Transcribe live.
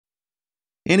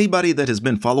Anybody that has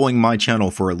been following my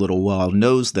channel for a little while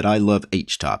knows that I love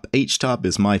Htop. Htop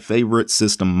is my favorite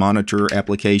system monitor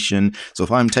application. So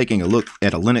if I'm taking a look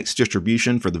at a Linux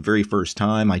distribution for the very first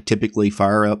time, I typically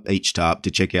fire up Htop to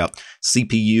check out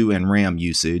CPU and RAM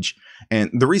usage.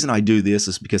 And the reason I do this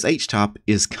is because Htop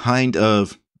is kind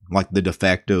of like the de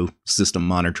facto system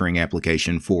monitoring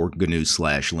application for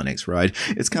GNU/Linux, right?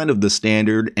 It's kind of the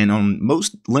standard, and on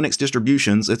most Linux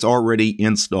distributions, it's already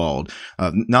installed.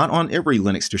 Not on every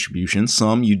Linux distribution.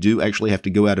 Some you do actually have to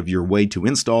go out of your way to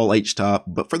install Htop,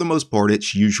 but for the most part,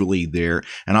 it's usually there.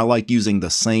 And I like using the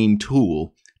same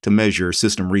tool to measure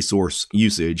system resource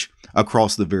usage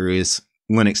across the various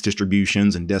Linux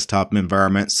distributions and desktop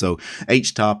environments. So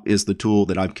Htop is the tool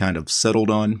that I've kind of settled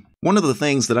on. One of the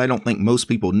things that I don't think most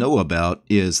people know about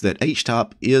is that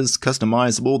Htop is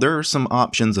customizable. There are some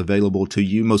options available to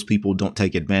you. Most people don't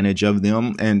take advantage of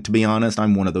them. And to be honest,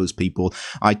 I'm one of those people.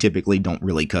 I typically don't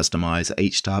really customize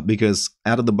Htop because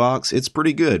out of the box, it's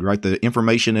pretty good, right? The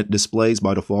information it displays,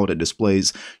 by default, it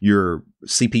displays your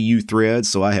CPU threads.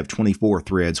 So I have 24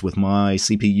 threads with my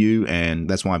CPU, and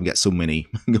that's why I've got so many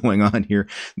going on here.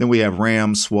 Then we have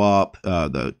RAM swap,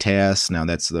 the tasks. Now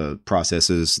that's the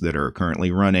processes that are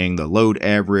currently running, the load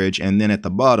average, and then at the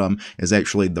bottom is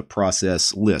actually the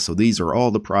process list. So these are all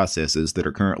the processes that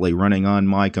are currently running on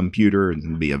my computer. And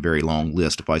it'd be a very long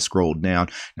list if I scrolled down.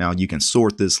 Now you can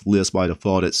sort this list by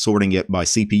default. It's sorting it by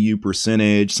CPU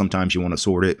percentage. Sometimes you want to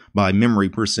sort it by memory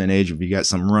percentage. If you got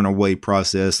some runaway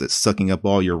process that's sucking up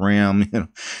all your RAM,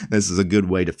 this is a good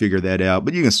way to figure that out.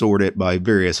 But you can sort it by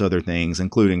various other things,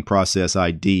 including process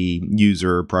ID,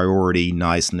 user, priority,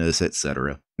 niceness,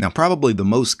 etc. Now, probably the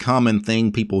most common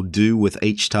thing people do with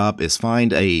Htop is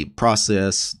find a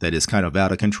process that is kind of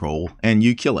out of control and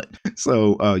you kill it.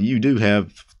 So you do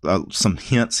have some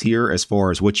hints here as far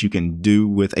as what you can do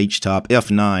with Htop.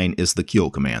 F9 is the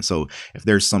kill command. So if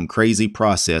there's some crazy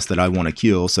process that I want to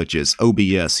kill, such as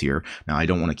OBS here, now I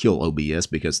don't want to kill OBS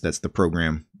because that's the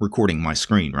program recording my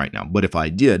screen right now. But if I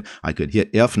did, I could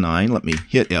hit F9. Let me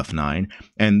hit F9,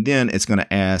 and then it's going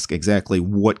to ask exactly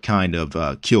what kind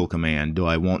of kill command do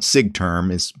I want.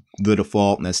 SIGTERM is the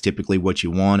default, and that's typically what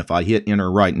you want. If I hit enter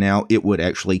right now, it would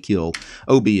actually kill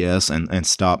OBS and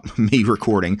stop me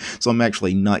recording. So I'm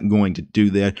actually not going to do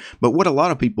that. But what a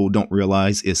lot of people don't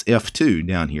realize is F2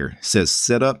 down here. It says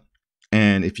setup.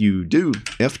 And if you do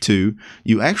F2,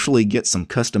 you actually get some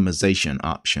customization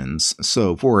options.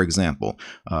 So for example,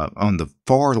 on the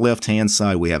far left-hand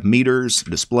side, we have meters,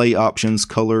 display options,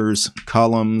 colors,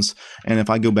 columns. And if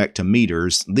I go back to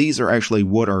meters, these are actually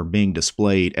what are being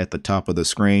displayed at the top of the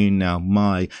screen. Now,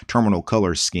 my terminal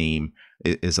color scheme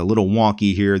is a little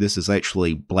wonky here. This is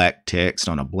actually black text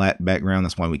on a black background.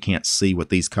 That's why we can't see what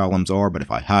these columns are. But if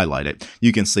I highlight it,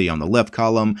 you can see on the left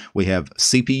column, we have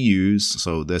CPUs.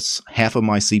 So that's half of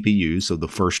my CPUs, so the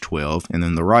first 12. And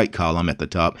then the right column at the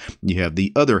top, you have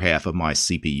the other half of my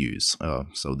CPUs,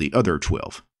 so the other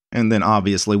 12. And then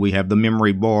obviously we have the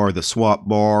memory bar, the swap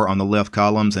bar on the left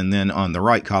columns, and then on the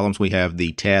right columns we have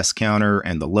the task counter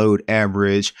and the load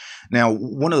average. Now,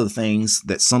 one of the things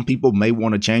that some people may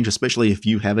want to change, especially if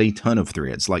you have a ton of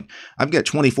threads, like I've got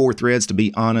 24 threads, to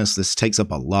be honest, this takes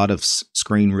up a lot of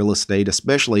screen real estate,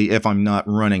 especially if I'm not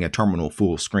running a terminal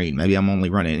full screen. Maybe I'm only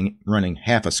running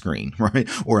half a screen, right?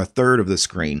 Or a third of the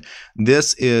screen.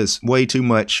 This is way too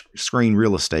much screen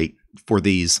real estate for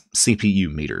these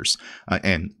CPU meters.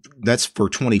 And that's for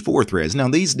 24 threads. Now,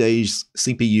 these days,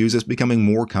 CPUs is becoming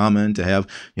more common to have,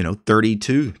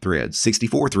 32 threads,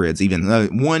 64 threads, even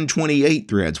 128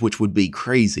 threads, which would be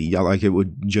crazy. Like it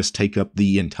would just take up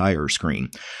the entire screen.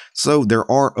 So there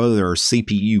are other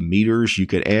CPU meters you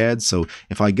could add. So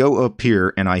if I go up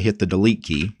here and I hit the delete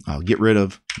key, I'll get rid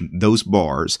of those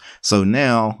bars. So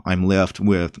now I'm left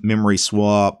with memory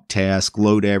swap, task,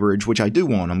 load average, which I do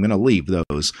want. I'm going to leave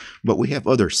those, but we have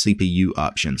other CPU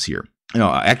options here.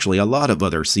 Actually, a lot of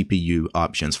other CPU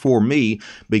options. For me,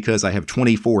 because I have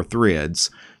 24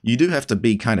 threads, you do have to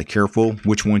be kind of careful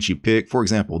which ones you pick. For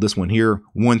example, this one here,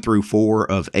 1 through 4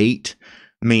 of 8,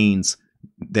 means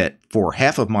that for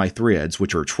half of my threads,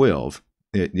 which are 12,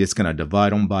 it's going to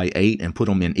divide them by 8 and put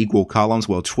them in equal columns.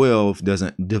 Well, 12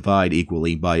 doesn't divide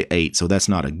equally by 8, so that's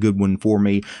not a good one for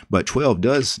me. But 12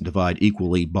 does divide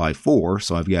equally by 4,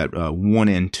 so I've got 1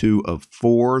 and 2 of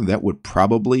 4. That would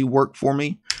probably work for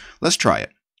me. Let's try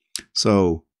it.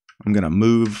 So I'm going to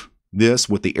move this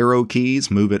with the arrow keys,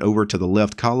 move it over to the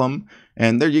left column,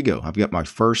 and there you go. I've got my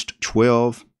first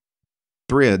 12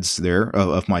 threads there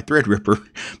of my Threadripper,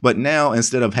 but now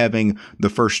instead of having the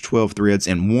first 12 threads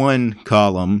in one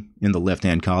column, in the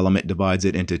left-hand column, it divides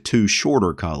it into 2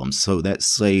 shorter columns, so that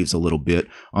saves a little bit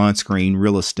on-screen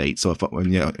real estate. So if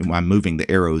I'm moving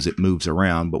the arrows, it moves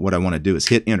around, but what I want to do is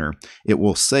hit enter. It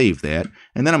will save that,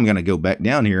 and then I'm going to go back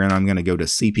down here, and I'm going to go to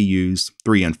CPUs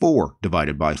 3 and 4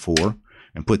 divided by 4,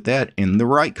 and put that in the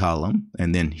right column,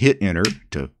 and then hit enter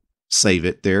to save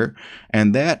it there.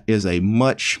 And that is a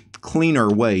much cleaner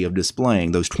way of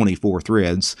displaying those 24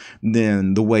 threads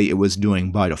than the way it was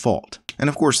doing by default. And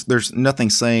of course, there's nothing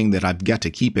saying that I've got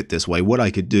to keep it this way. What I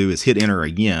could do is hit enter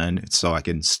again, so I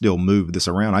can still move this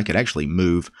around. I could actually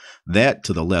move that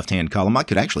to the left-hand column. I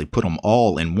could actually put them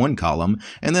all in one column,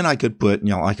 and then I could put,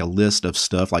 like a list of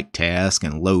stuff like task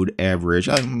and load average.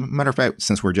 Matter of fact,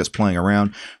 since we're just playing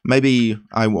around, maybe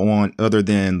I want, other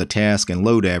than the task and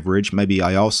load average, maybe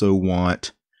I also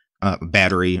want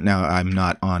battery. Now, I'm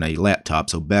not on a laptop,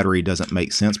 so battery doesn't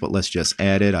make sense, but let's just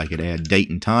add it. I could add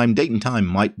date and time. Date and time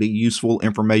might be useful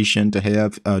information to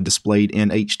have displayed in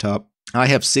Htop. I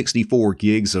have 64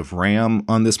 gigs of RAM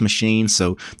on this machine,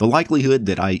 so the likelihood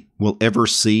that I will ever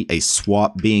see a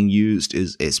swap being used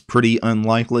is pretty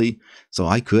unlikely. So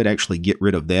I could actually get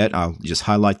rid of that. I'll just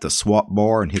highlight the swap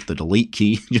bar and hit the delete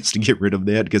key just to get rid of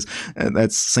that, because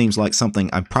that seems like something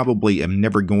I probably am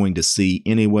never going to see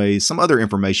anyway. Some other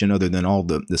information other than all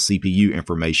the CPU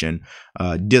information.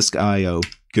 Disk I/O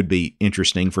could be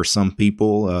interesting for some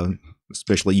people,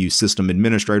 especially you system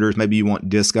administrators. Maybe you want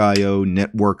disk I/O,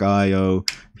 network I/O,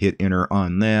 hit enter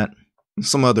on that.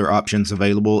 Some other options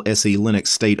available: SE Linux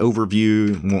state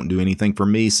overview, won't do anything for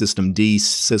me. System D,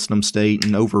 system state,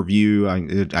 and overview.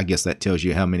 I guess that tells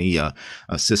you how many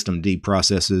system D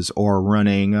processes are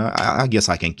running. I guess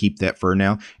I can keep that for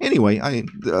now. Anyway,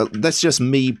 that's just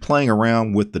me playing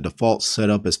around with the default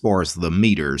setup as far as the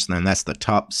meters. And that's the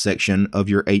top section of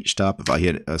your Htop. If I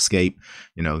hit escape,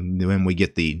 then we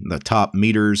get the top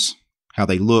meters, how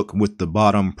they look with the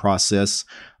bottom process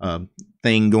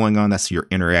thing going on. That's your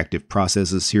interactive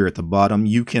processes here at the bottom.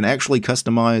 You can actually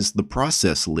customize the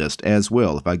process list as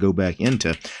well. If I go back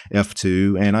into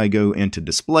F2 and I go into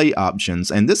display options,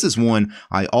 and this is one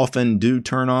I often do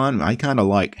turn on. I kind of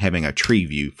like having a tree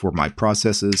view for my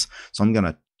processes. So I'm going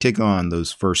to tick on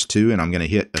those first two and I'm going to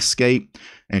hit escape.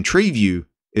 And tree view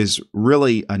is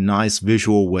really a nice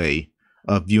visual way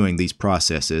of viewing these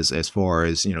processes, as far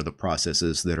as, the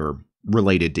processes that are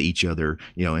related to each other,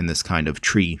 in this kind of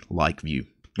tree-like view.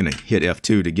 I'm going to hit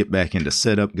F2 to get back into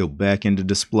setup, go back into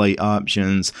display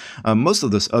options. Most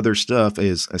of this other stuff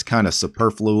is kind of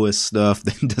superfluous stuff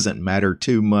that doesn't matter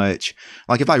too much.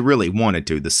 Like if I really wanted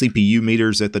to, the CPU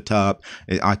meters at the top,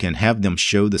 I can have them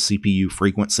show the CPU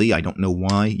frequency. I don't know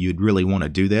why you'd really want to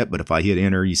do that, but if I hit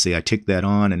enter, you see I tick that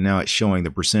on, and now it's showing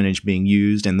the percentage being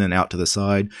used, and then out to the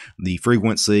side, the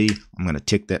frequency. I'm going to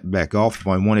tick that back off. If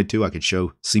I wanted to, I could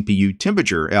show CPU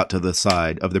temperature out to the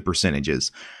side of the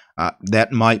percentages.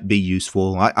 That might be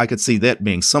useful. I could see that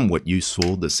being somewhat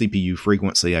useful. The CPU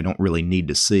frequency I don't really need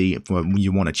to see. If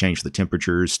you want to change the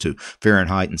temperatures to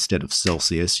Fahrenheit instead of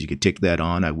Celsius, you could tick that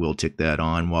on. I will tick that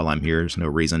on while I'm here. There's no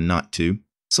reason not to.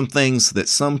 Some things that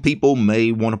some people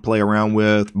may want to play around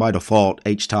with. By default,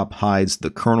 Htop hides the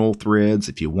kernel threads.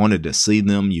 If you wanted to see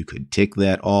them, you could tick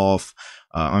that off.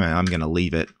 I'm going to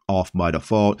leave it off by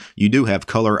default. You do have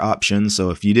color options, so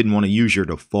if you didn't want to use your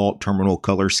default terminal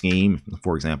color scheme,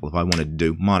 for example, if I wanted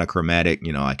to do monochromatic,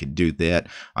 I could do that.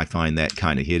 I find that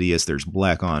kind of hideous. There's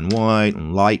black on white,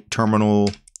 light terminal,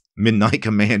 Midnight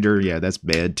Commander. Yeah, that's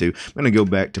bad too. I'm going to go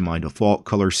back to my default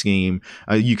color scheme.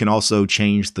 You can also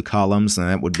change the columns, and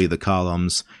that would be the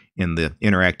columns in the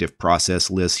interactive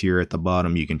process list here at the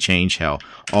bottom. You can change how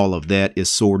all of that is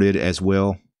sorted as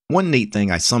well. One neat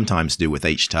thing I sometimes do with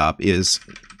Htop is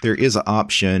there is an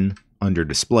option under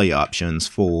display options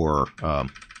for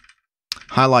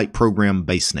highlight program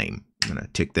base name. I'm going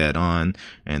to tick that on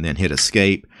and then hit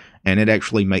escape, and it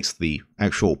actually makes the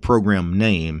actual program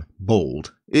name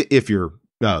bold if your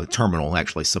terminal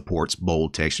actually supports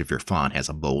bold text, if your font has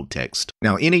a bold text.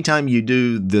 Now, anytime you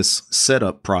do this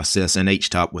setup process in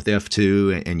Htop with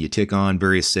F2 and you tick on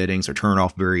various settings or turn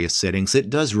off various settings, it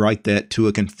does write that to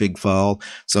a config file.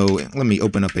 So let me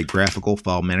open up a graphical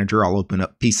file manager. I'll open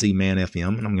up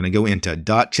PCManFM, and I'm going to go into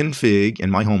 .config in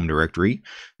my home directory,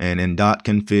 and in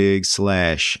 .config/Htop,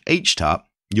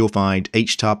 you'll find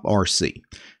HTOP-RC.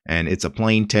 And it's a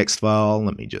plain text file.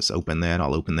 Let me just open that.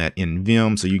 I'll open that in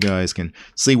Vim so you guys can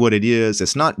see what it is.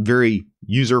 It's not very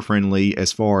user-friendly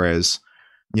as far as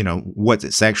what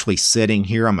it's actually setting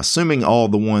here. I'm assuming all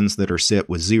the ones that are set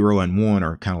with 0 and 1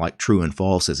 are kind of like true and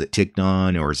false. Is it ticked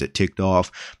on or is it ticked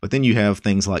off? But then you have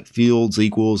things like fields,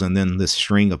 equals, and then this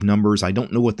string of numbers. I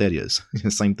don't know what that is.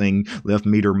 Same thing, left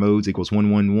meter modes equals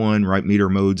 111, right meter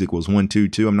modes equals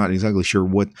 122. I'm not exactly sure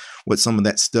what some of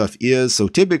that stuff is. So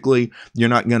typically you're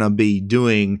not going to be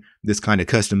doing this kind of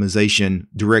customization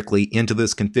directly into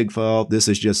this config file. This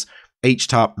is just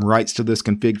Htop writes to this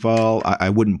config file. I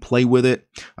wouldn't play with it.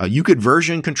 You could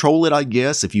version control it, I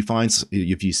guess, if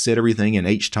you set everything in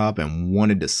Htop and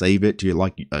wanted to save it to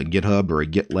like a GitHub or a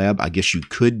GitLab. I guess you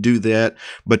could do that.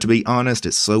 But to be honest,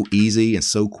 it's so easy and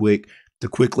so quick to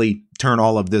quickly turn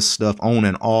all of this stuff on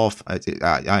and off.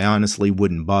 I honestly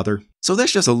wouldn't bother. So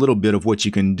that's just a little bit of what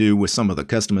you can do with some of the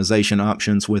customization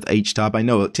options with Htop. I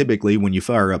know typically when you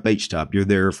fire up Htop, you're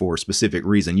there for a specific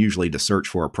reason, usually to search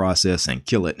for a process and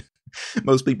kill it.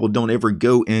 Most people don't ever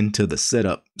go into the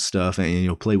setup stuff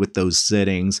and play with those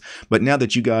settings. But now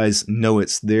that you guys know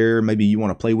it's there, maybe you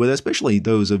want to play with it, especially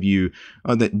those of you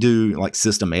that do like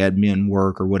system admin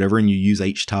work or whatever, and you use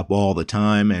Htop all the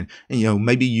time. And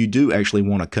maybe you do actually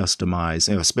want to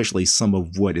customize, especially some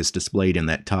of what is displayed in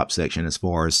that top section as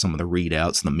far as some of the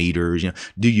readouts, the meters.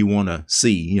 Do you want to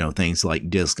see, things like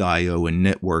disk IO and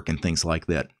network and things like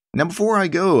that? Now, before I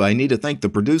go, I need to thank the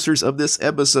producers of this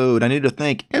episode. I need to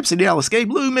thank Epsy Dallas, Gabe,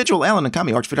 Lou, Mitchell, Alan,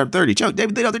 Nakami, Arch30, Chuck,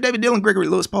 David, the other David, Dylan, Gregory,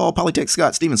 Lewis, Paul, Polytech,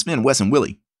 Scott, Stephen, Spin, Wes, and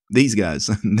Willie. These guys,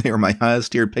 they are my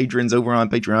highest tiered patrons over on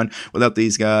Patreon. Without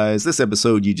these guys, this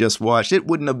episode you just watched, it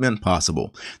wouldn't have been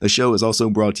possible. The show is also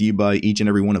brought to you by each and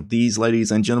every one of these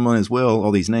ladies and gentlemen as well.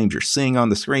 All these names you're seeing on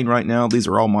the screen right now, these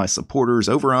are all my supporters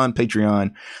over on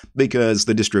Patreon, because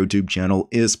the distro.tube channel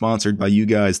is sponsored by you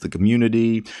guys, the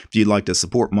community. If you'd like to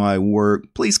support my work,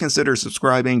 please consider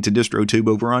subscribing to distro.tube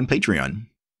over on Patreon.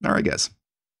 All right, guys.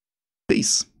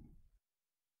 Peace.